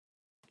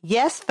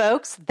Yes,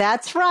 folks,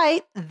 that's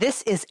right.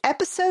 This is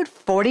episode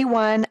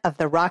 41 of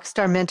the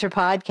Rockstar Mentor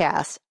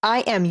Podcast.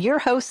 I am your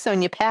host,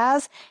 Sonia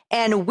Paz,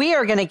 and we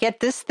are going to get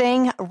this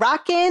thing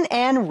rocking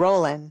and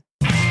rolling.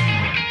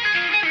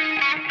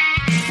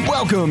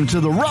 Welcome to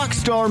the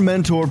Rockstar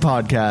Mentor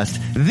Podcast,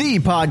 the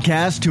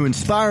podcast to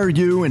inspire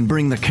you and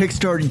bring the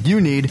kickstart you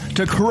need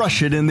to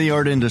crush it in the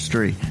art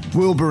industry.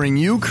 We'll bring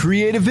you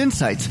creative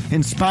insights,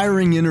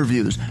 inspiring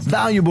interviews,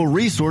 valuable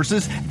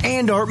resources,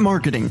 and art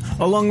marketing,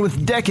 along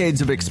with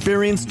decades of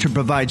experience to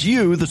provide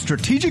you the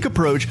strategic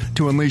approach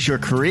to unleash your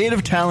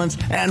creative talents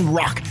and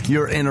rock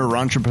your inner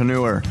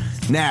entrepreneur.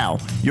 Now,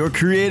 your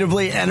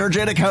creatively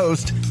energetic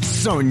host,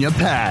 Sonia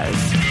Paz.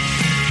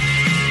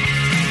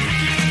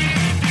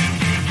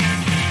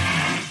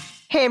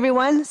 Hey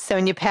everyone,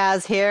 Sonia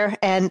Paz here,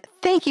 and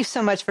thank you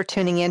so much for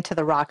tuning in to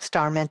the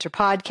Rockstar Mentor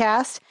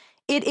Podcast.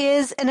 It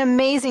is an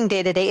amazing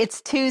day today.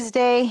 It's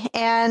Tuesday,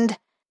 and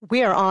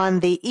we are on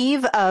the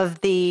eve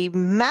of the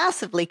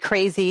massively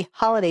crazy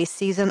holiday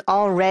season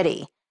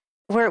already.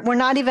 We're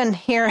not even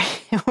here.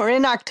 We're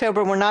in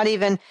October. We're not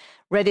even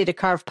ready to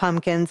carve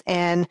pumpkins,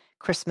 and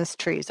Christmas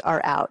trees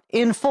are out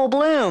in full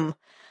bloom.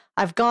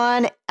 I've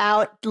gone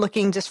out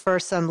looking just for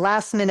some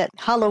last-minute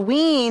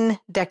Halloween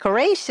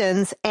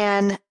decorations,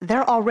 and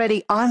they're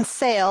already on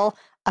sale,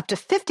 up to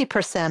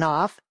 50%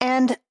 off,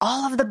 and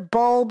all of the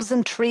bulbs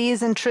and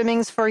trees and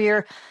trimmings for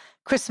your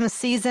Christmas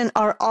season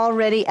are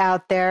already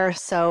out there,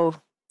 so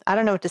I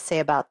don't know what to say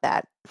about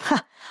that.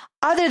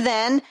 Other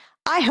than,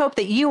 I hope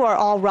that you are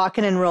all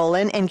rocking and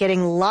rolling and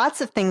getting lots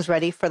of things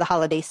ready for the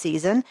holiday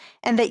season,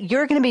 and that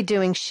you're going to be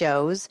doing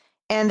shows,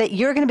 and that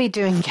you're going to be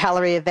doing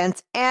gallery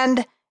events,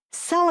 and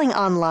selling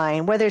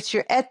online, whether it's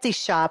your Etsy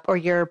shop or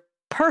your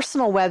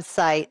personal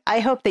website. I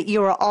hope that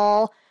you are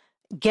all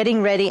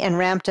getting ready and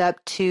ramped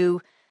up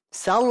to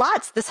sell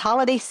lots this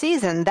holiday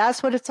season.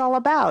 That's what it's all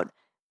about.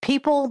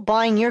 People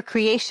buying your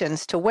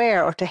creations to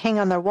wear or to hang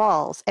on their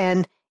walls,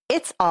 and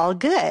it's all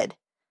good.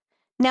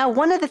 Now,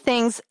 one of the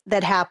things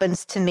that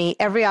happens to me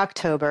every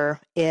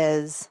October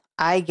is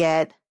I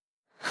get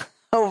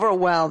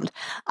overwhelmed.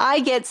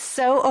 I get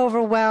so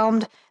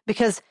overwhelmed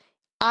because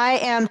I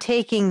am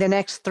taking the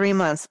next 3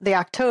 months, the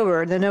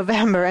October, the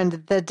November, and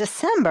the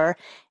December,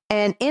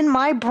 and in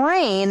my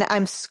brain,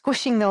 I'm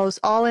squishing those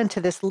all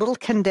into this little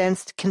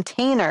condensed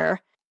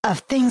container of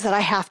things that I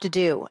have to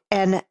do.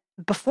 And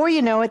before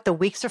you know it, the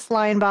weeks are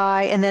flying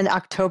by, and then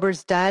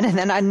October's done, and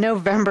then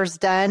November's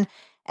done,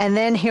 and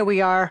then here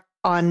we are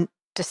on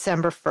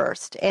December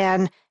 1st.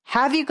 And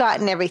have you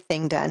gotten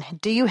everything done?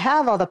 Do you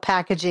have all the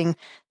packaging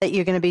that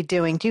you're going to be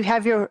doing? Do you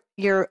have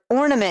your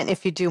ornament,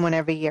 if you do one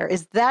every year?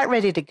 Is that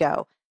ready to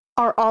go?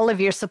 Are all of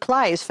your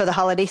supplies for the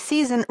holiday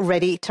season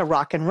ready to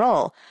rock and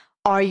roll?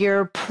 Are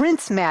your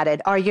prints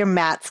matted? Are your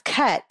mats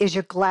cut? Is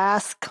your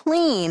glass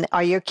clean?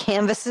 Are your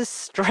canvases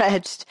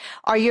stretched?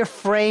 Are your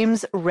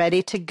frames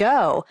ready to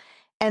go?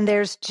 And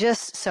there's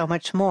just so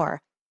much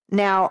more.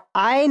 Now,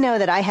 I know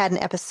that I had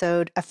an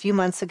episode a few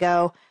months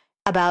ago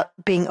about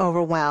being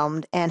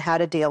overwhelmed and how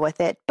to deal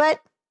with it. But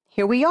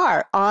here we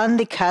are on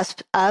the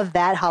cusp of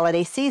that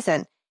holiday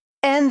season.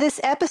 And this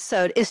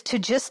episode is to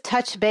just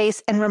touch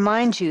base and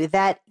remind you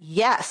that,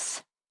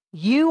 yes,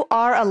 you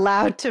are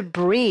allowed to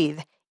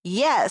breathe.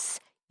 Yes,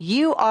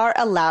 you are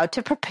allowed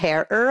to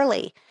prepare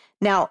early.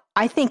 Now,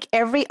 I think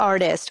every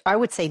artist, I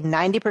would say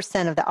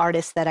 90% of the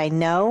artists that I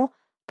know,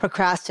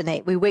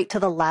 procrastinate. We wait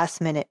till the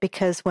last minute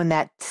because when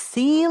that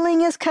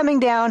ceiling is coming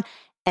down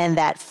and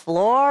that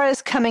floor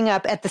is coming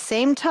up at the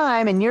same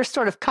time, and you're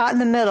sort of caught in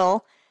the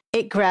middle,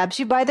 it grabs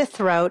you by the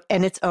throat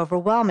and it's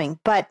overwhelming.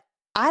 But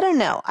I don't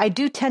know. I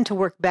do tend to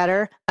work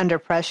better under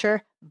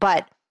pressure,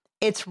 but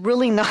it's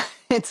really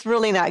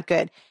not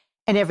good.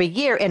 And every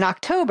year in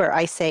October,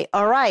 I say,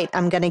 all right,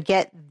 I'm going to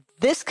get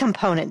this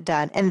component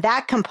done and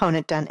that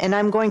component done. And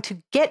I'm going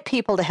to get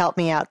people to help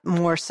me out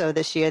more so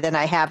this year than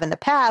I have in the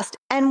past.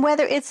 And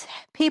whether it's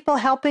people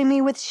helping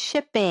me with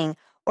shipping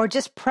or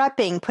just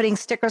prepping, putting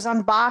stickers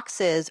on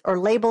boxes or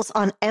labels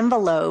on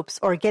envelopes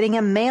or getting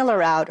a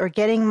mailer out or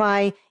getting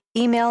my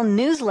email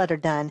newsletter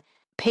done,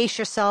 pace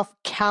yourself,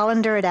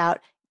 calendar it out.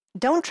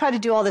 Don't try to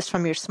do all this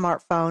from your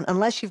smartphone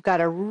unless you've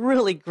got a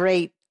really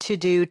great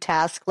to-do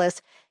task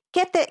list.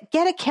 Get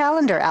a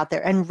calendar out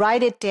there and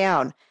write it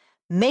down.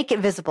 Make it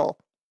visible.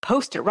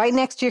 Post it right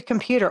next to your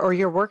computer or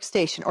your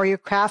workstation or your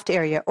craft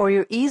area or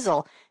your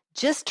easel,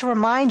 just to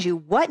remind you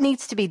what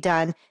needs to be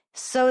done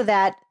so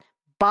that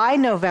by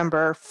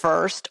November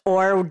 1st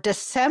or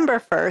December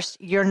 1st,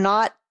 you're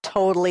not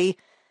totally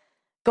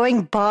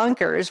going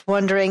bonkers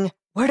wondering,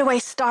 where do I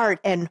start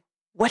and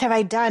what have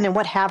I done and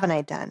what haven't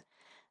I done?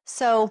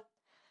 So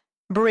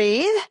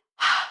breathe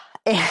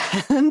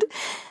and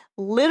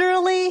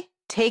literally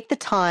take the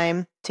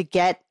time to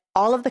get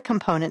all of the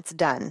components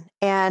done.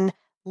 And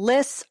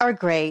lists are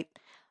great.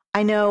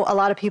 I know a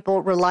lot of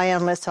people rely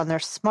on lists on their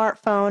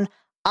smartphone.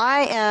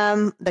 I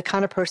am the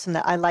kind of person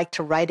that I like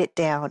to write it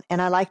down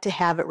and I like to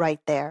have it right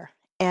there.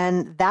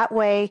 And that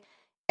way,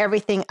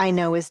 everything I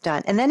know is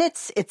done. And then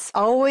it's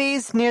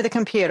always near the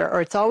computer or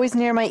it's always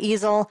near my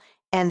easel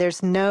and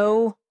there's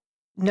no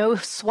no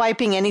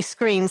swiping any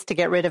screens to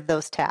get rid of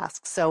those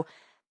tasks. So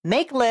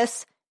make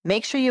lists,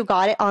 make sure you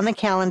got it on the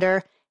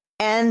calendar,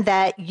 and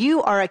that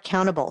you are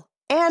accountable.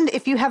 And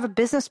if you have a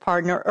business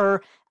partner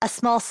or a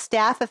small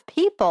staff of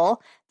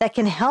people that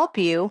can help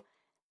you,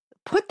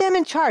 put them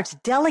in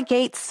charge.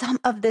 Delegate some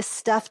of this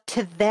stuff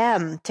to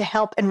them to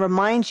help and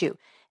remind you.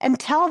 And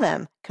tell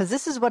them, because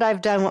this is what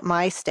I've done with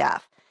my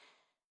staff.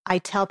 I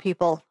tell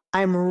people,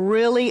 I'm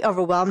really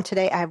overwhelmed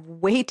today. I have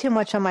way too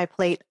much on my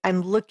plate.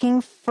 I'm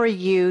looking for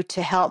you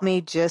to help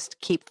me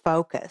just keep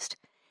focused.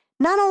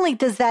 Not only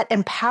does that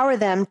empower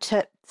them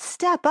to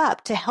step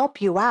up to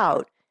help you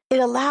out, it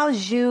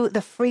allows you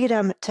the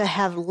freedom to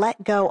have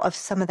let go of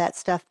some of that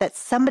stuff that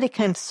somebody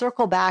can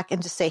circle back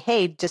and just say,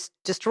 hey, just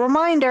a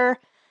reminder,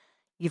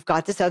 you've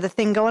got this other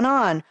thing going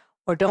on.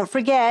 Or don't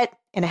forget,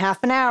 in a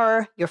half an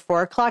hour, your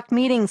 4:00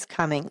 meeting's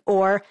coming.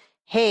 Or,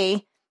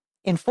 hey,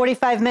 in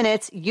 45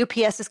 minutes,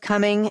 UPS is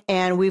coming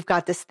and we've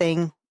got these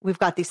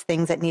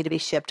things that need to be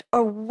shipped,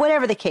 or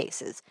whatever the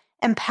case is.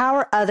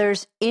 Empower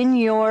others in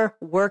your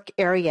work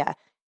area.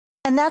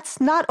 And that's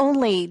not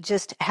only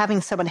just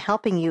having someone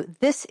helping you.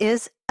 This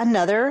is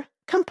another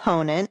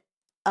component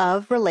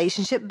of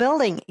relationship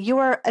building. You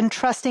are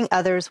entrusting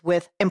others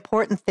with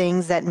important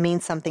things that mean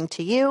something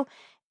to you,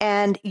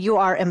 and you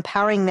are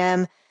empowering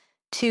them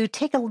to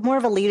take more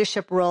of a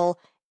leadership role,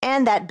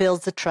 and that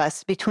builds the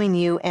trust between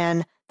you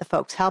and the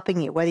folks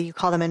helping you, whether you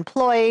call them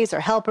employees or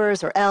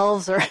helpers or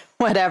elves or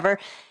whatever.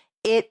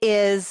 It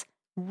is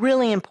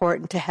really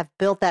important to have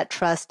built that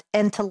trust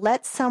and to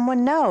let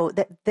someone know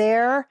that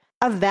they're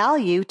of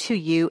value to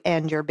you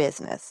and your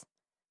business.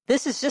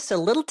 This is just a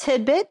little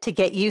tidbit to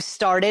get you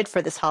started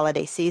for this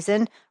holiday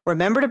season.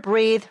 Remember to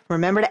breathe,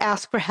 remember to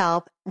ask for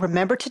help,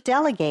 remember to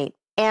delegate.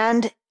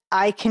 And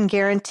I can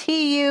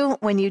guarantee you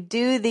when you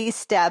do these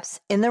steps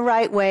in the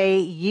right way,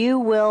 you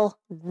will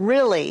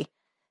really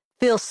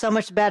feel so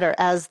much better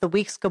as the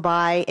weeks go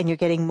by and you're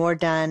getting more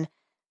done.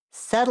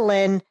 Settle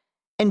in,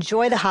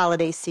 enjoy the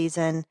holiday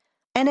season,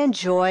 and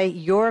enjoy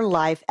your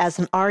life as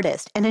an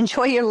artist, and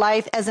enjoy your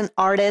life as an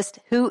artist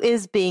who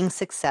is being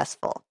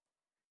successful.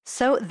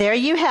 So there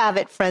you have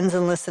it, friends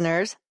and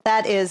listeners.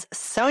 That is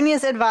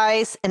Sonia's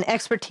advice and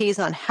expertise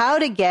on how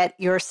to get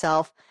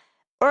yourself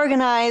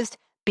organized,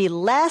 be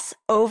less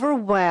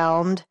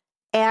overwhelmed,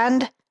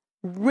 and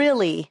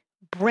really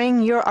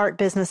bring your art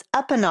business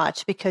up a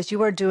notch because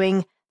you are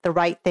doing the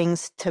right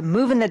things to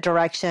move in the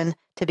direction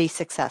to be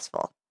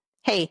successful.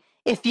 Hey,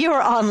 if you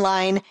are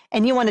online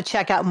and you want to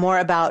check out more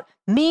about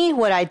me,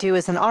 what I do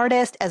as an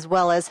artist, as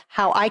well as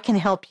how I can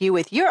help you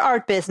with your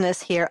art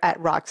business here at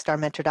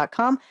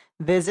rockstarmentor.com,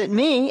 visit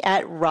me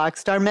at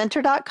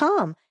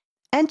rockstarmentor.com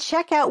and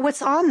check out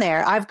what's on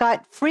there. I've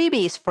got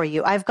freebies for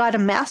you. I've got a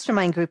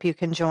mastermind group you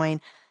can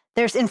join.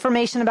 There's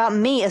information about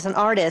me as an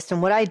artist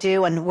and what I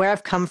do and where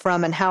I've come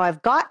from and how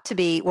I've got to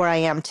be where I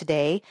am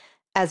today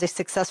as a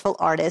successful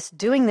artist,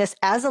 doing this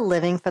as a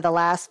living for the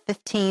last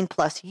 15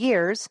 plus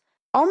years,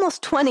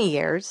 almost 20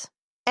 years.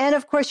 And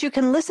of course, you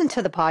can listen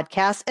to the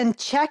podcast and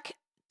check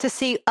to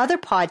see other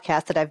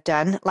podcasts that I've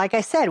done. Like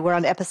I said, we're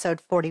on episode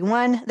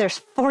 41. There's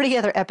 40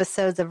 other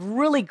episodes of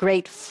really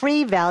great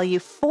free value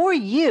for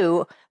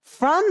you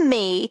from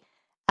me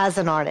as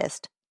an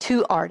artist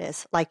to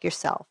artists like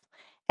yourself.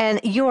 And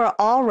you are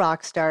all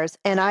rock stars.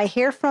 And I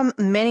hear from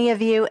many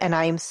of you, and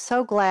I am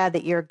so glad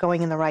that you're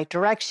going in the right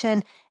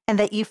direction and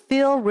that you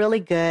feel really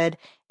good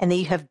and that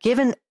you have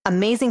given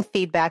amazing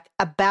feedback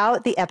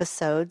about the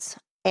episodes.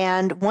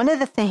 And one of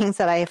the things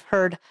that I have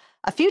heard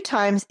a few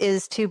times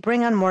is to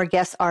bring on more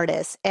guest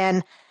artists.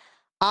 And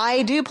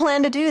I do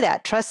plan to do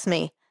that. Trust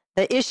me.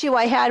 The issue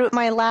I had with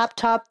my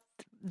laptop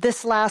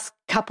this last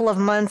couple of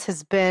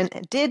months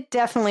did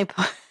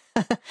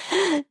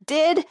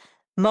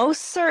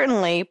most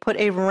certainly put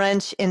a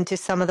wrench into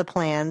some of the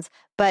plans.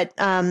 But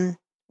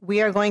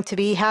we are going to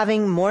be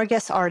having more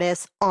guest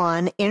artists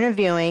on,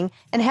 interviewing,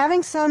 and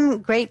having some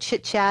great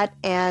chit chat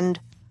and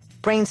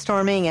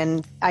brainstorming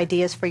and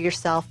ideas for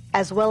yourself,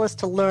 as well as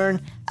to learn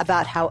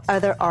about how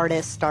other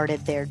artists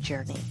started their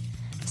journey.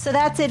 So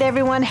that's it,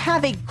 everyone.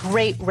 Have a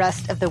great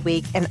rest of the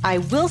week, and I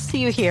will see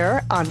you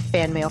here on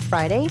Fan Mail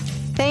Friday.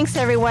 Thanks,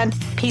 everyone.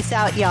 Peace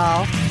out,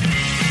 y'all.